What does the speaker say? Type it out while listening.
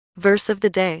Verse of the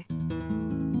day,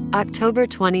 October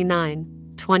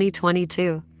 29,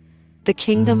 2022. The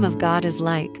kingdom of God is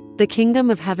like, the kingdom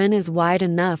of heaven is wide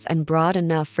enough and broad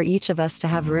enough for each of us to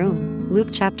have room. Luke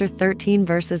chapter 13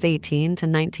 verses 18 to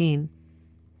 19.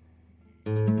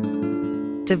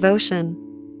 Devotion.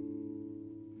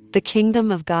 The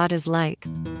kingdom of God is like.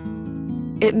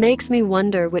 It makes me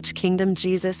wonder which kingdom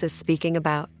Jesus is speaking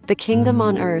about, the kingdom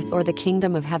on earth or the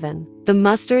kingdom of heaven. The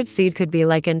mustard seed could be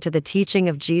likened to the teaching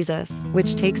of Jesus,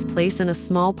 which takes place in a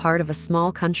small part of a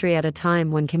small country at a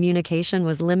time when communication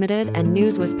was limited and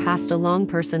news was passed along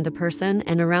person to person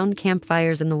and around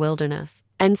campfires in the wilderness,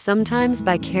 and sometimes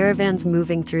by caravans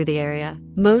moving through the area.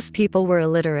 Most people were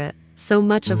illiterate. So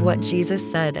much of what Jesus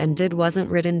said and did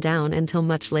wasn't written down until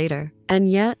much later.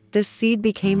 And yet, this seed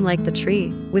became like the tree,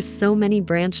 with so many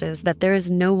branches that there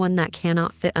is no one that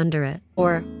cannot fit under it.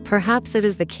 Or, perhaps it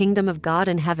is the kingdom of God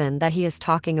in heaven that he is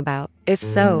talking about. If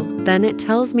so, then it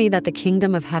tells me that the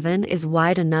kingdom of heaven is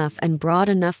wide enough and broad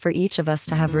enough for each of us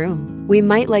to have room. We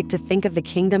might like to think of the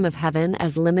kingdom of heaven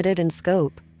as limited in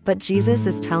scope, but Jesus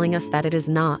is telling us that it is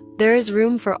not. There is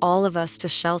room for all of us to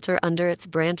shelter under its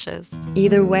branches.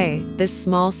 Either way, this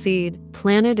small seed,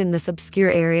 planted in this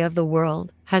obscure area of the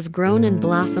world, has grown and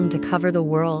blossomed to cover the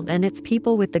world and its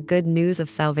people with the good news of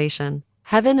salvation.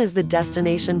 Heaven is the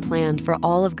destination planned for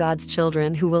all of God's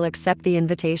children who will accept the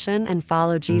invitation and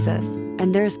follow Jesus,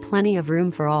 and there is plenty of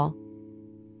room for all.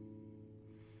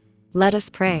 Let us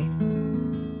pray.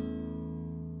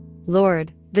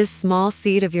 Lord, this small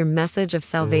seed of your message of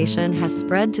salvation has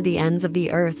spread to the ends of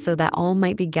the earth so that all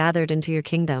might be gathered into your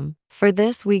kingdom. For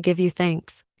this we give you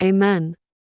thanks. Amen.